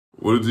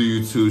What do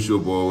you two? It's your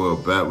boy Will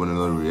back with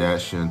another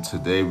reaction.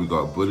 Today we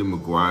got Bully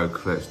Maguire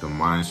collects the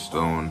Mind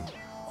Stone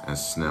and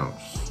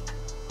snaps.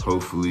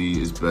 Hopefully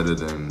it's better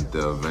than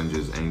the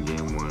Avengers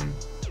Endgame one,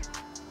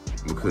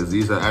 because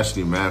these are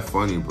actually mad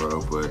funny,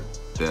 bro. But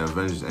the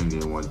Avengers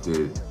Endgame one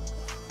did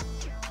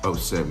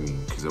upset me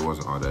because it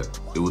wasn't all that.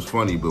 It was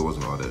funny, but it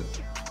wasn't all that.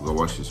 We gotta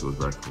watch this. So it's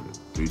back with it.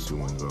 3, 2,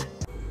 1, go.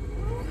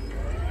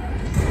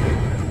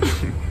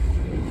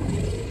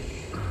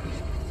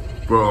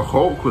 Bro,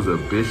 Hulk was a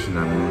bitch in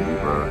that movie,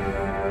 bro.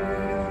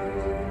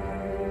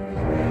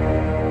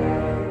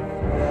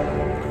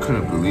 I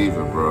couldn't believe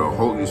it, bro.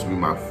 Hulk used to be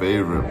my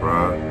favorite,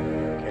 bro.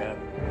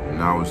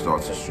 Now it's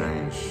Doctor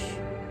Strange.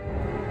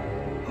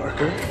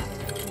 Parker?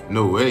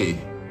 No way.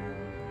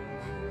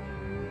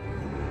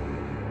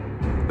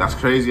 That's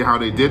crazy how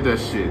they did that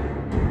shit.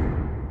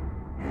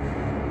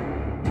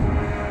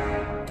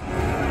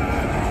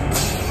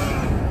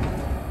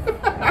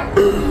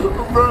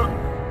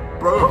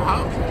 Bro,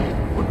 how?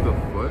 What the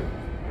fuck?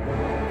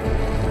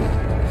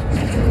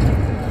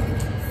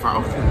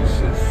 Falcon is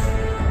just...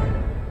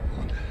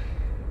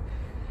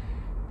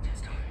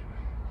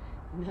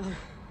 No.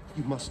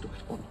 You must do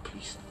it, Wanda,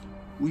 please.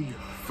 We...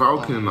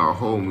 Falcon in the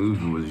whole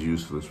movie was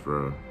useless,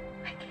 bro.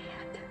 I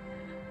can't.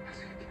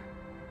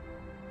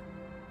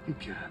 You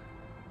can.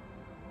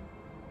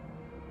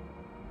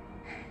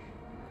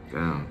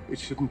 Damn. It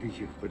shouldn't be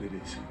you, but it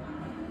is.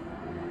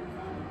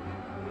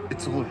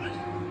 It's all right.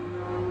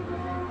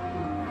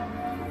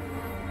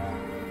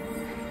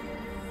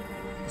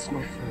 It's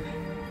not fair.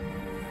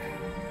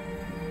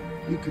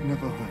 You could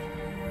never hurt her.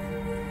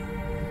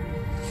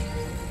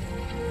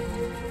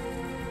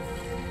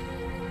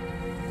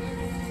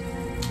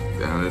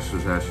 Damn, this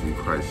was actually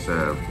quite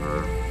sad,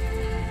 bro.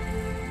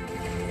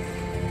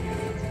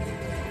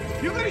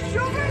 You gonna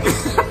shoot me?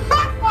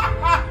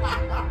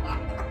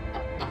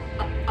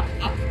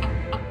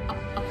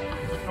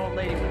 An old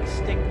lady with a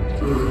stick.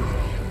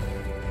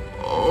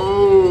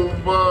 Oh,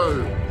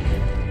 man.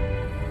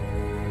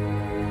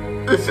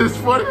 It's just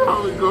funny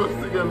how it goes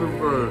together,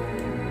 bro.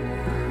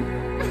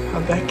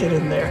 How'd that get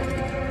in there?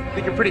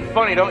 Think you're pretty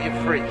funny, don't you,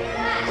 freak?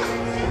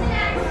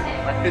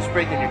 Like this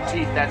breaking your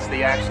teeth, that's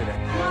the accident.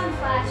 Come on,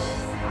 Flash.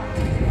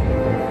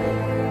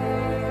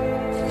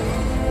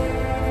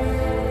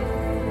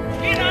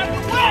 Get out of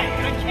the way!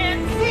 I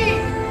can't see!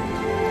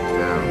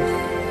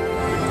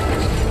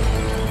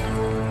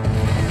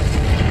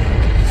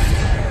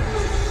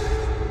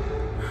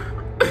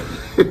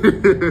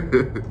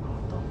 Damn.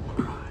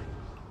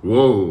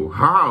 Whoa,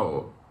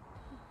 how?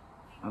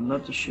 I'd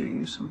love to shoot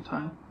you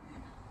sometime.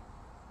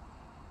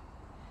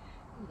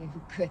 You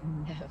could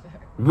never.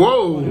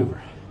 Whoa!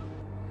 Whatever.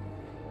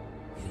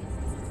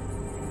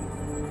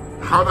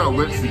 How that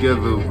went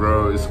together,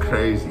 bro, is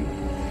crazy.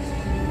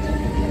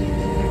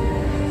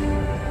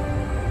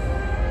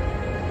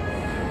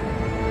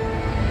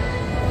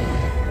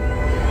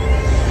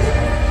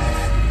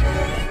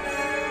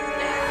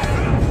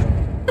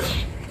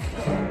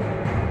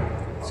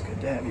 It's good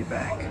to have you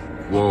back.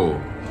 Whoa.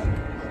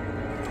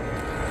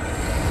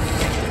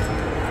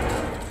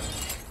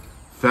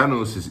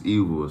 Thanos is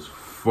evil as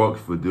fuck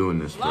for doing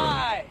this, bro.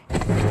 Lie!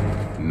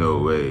 No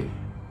way.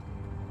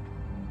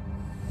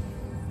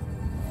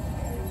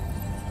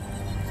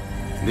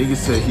 Nigga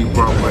said he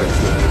brought back his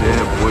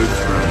dead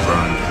boyfriend, bro,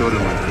 and killed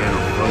him again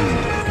on phone.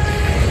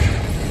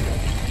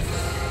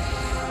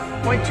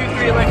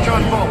 0.23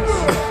 electron volts.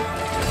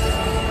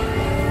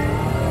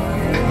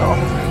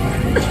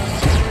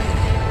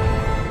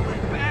 My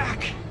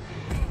back.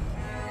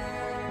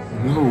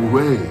 No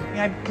way.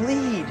 I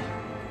bleed.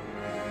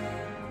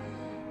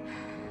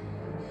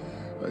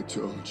 I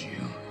told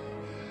you.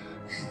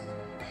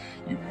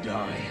 You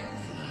die.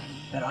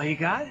 That all you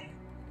got?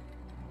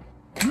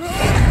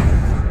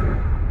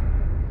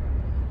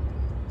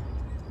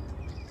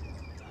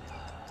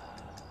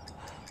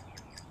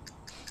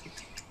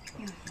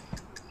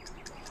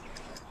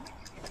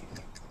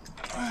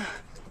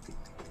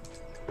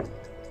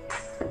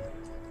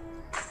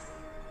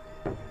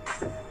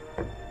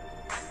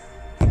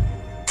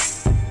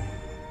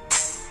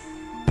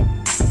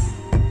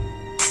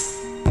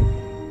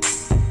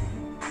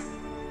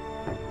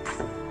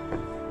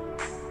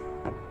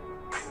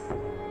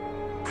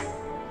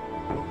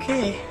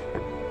 Okay.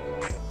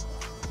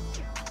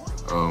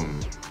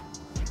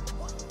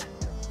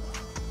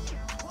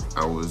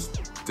 I was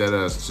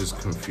deadass just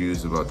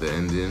confused about the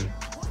ending.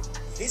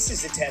 This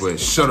is a test. Wait,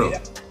 shut up.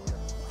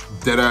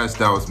 Deadass,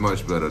 that was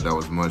much better. That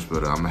was much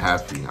better. I'm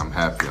happy. I'm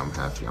happy. I'm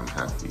happy. I'm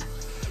happy.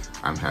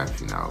 I'm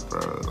happy now,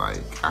 bro.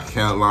 Like, I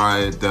can't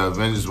lie. The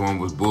Avengers one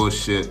was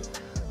bullshit,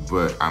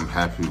 but I'm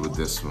happy with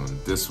this one.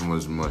 This one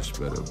was much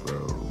better,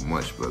 bro.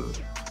 Much better.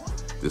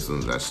 This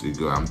one's actually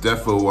good. I'm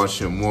definitely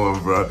watching more,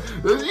 bro.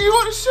 You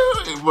want to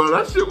shoot it, bro?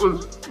 That shit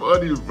was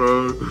funny,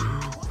 bro.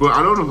 But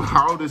I don't know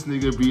how this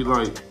nigga be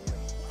like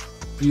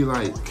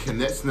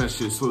connecting that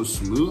shit so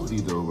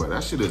smoothly, though, bro.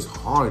 That shit is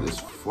hard as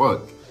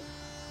fuck.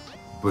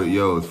 But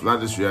yo, if you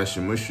like this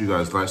reaction, make sure you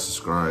guys like,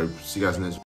 subscribe. See you guys next.